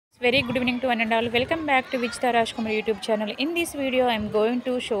Very good evening to one and all. Welcome back to Vichita Rajkumar YouTube channel. In this video, I am going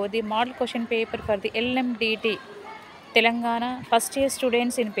to show the model question paper for the LMDT Telangana first year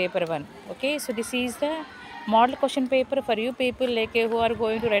students in paper 1. Okay, so this is the model question paper for you people like who are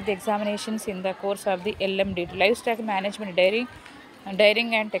going to write the examinations in the course of the LMDT Livestock Management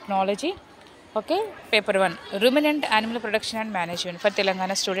Dairying and Technology. Okay, paper 1 Ruminant Animal Production and Management for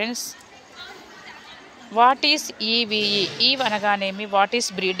Telangana students. What is EVE? Eve అనగానేమి? What is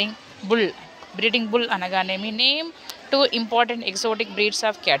breeding bull? Breeding bull అనగానేమి? Name two important exotic breeds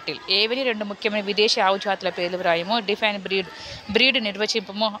of cattle. ఏవని రెండు ముఖ్యమైన విదేశీ ఆవు జాతుల పేర్లు వ్రాయము. Define breed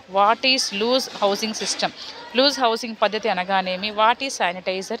నిర్వచింపము. What is loose housing system? Loose housing పద్ధతి అనగానేమి? What is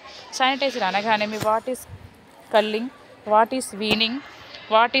sanitizer? Sanitizer అనగానేమి? What is culling? What is weaning?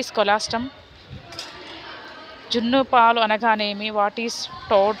 What is colostrum? జున్ను పాలు అనగానేమి? What is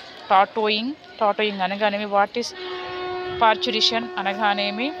టాటోయింగ్ అనగానేమి? వాట్ ఈస్ పార్చురిషన్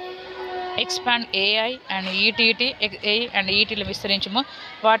అనగానేమి? Expand AI and ETT A and ఈటీలు విస్తరించము.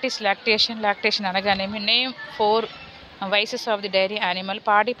 What is lactation అనగానేమి? Name 4 vices of the dairy animal.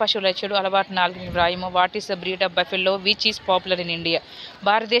 పాడి పశువుల చెడు అలవాటు 4 వ్రాయము. What is the breed of buffalo which is popular in India?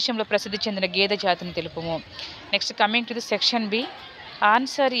 భారతదేశంలో ప్రసిద్ధి చెందిన గేదె జాతిని తెలుపుము. Next coming to the section B.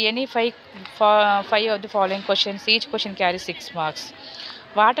 Answer any 5 of the following questions. Each question carries 6 marks.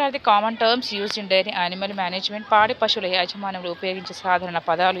 What are the common terms used in dairy animal management? పాడి పశువుల యాజమాన్యంలో ఉపయోగించే సాధారణ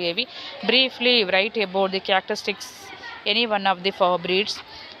పదాలు ఏవి? Briefly write about the characteristics any one of the 4 breeds.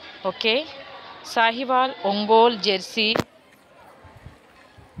 Okay, Sahiwal, Ongole, Jersey,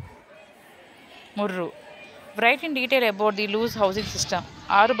 ముర్రు. Write in detail about the loose housing system.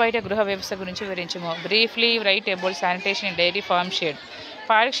 ఆరు బయట గృహ వ్యవస్థ గురించి వివరించము. Briefly write about sanitation in dairy farm shed.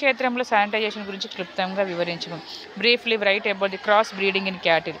 పాడి క్షేత్రంలో శానిటైజేషన్ గురించి క్లుప్తంగా వివరించము. Briefly write about the cross breeding in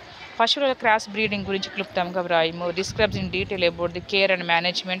cattle. పశువుల క్రాస్ బ్రీడింగ్ గురించి క్లుప్తంగా వ్రాయము. Describes in detail about the care and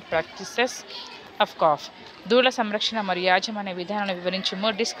management practices of cough. దూల సంరక్షణ మరియు యాజమాన్య విధానాలను వివరించము.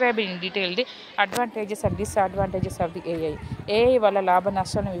 Describe in detail the advantages and disadvantages of the AI వల్ల లాభ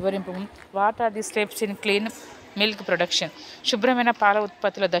నష్టాలను వివరింపు. What are the steps in clean milk production. శుభ్రమైన పాల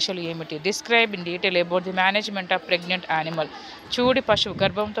ఉత్పత్తుల దశలు ఏమిటి? Describe in detail about the management of pregnant animal. చూడి పశువు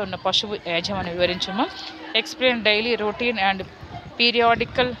గర్భంతో ఉన్న పశువు యాజమాన్యం వివరించము. Explain daily routine and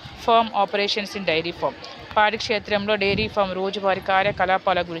periodical form operations in dairy farm. పాడి క్షేత్రంలో డైరీ ఫామ్ రోజువారీ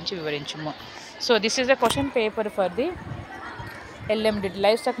కార్యకలాపాల గురించి వివరించము. So this is the question paper for the LMDT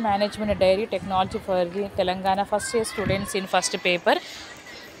Livestock Management Dairy Technology for the Telangana first year students in first paper.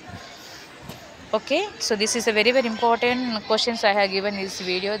 Okay, so this is a very important questions I have given in this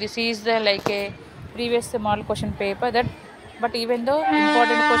video. This is the like a previous model question paper that, but even though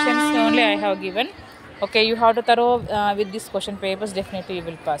important questions only I have given. Okay, you have to thorough with this question papers, definitely you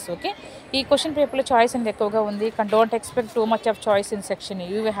will pass. Okay, ee question paper lo choice and ekkuva undi. Don't expect too much of choice in section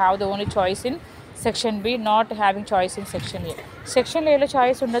A. You have the only choice in section B, not having choice in section A. Section A లో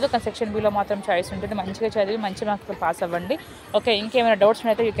choice ఉండదు, కానీ section B లో మాత్రం choice ఉంటుంది. మంచిగా చదివి మంచి మార్కులు పాస్ అవ్వండి. ఓకే, ఇంకేమైనా డౌట్స్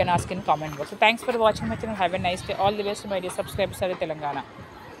అయితే you can ask in comment box. Thanks for watching my channel. Have a nice day. All the best my dear subscribers of Telangana.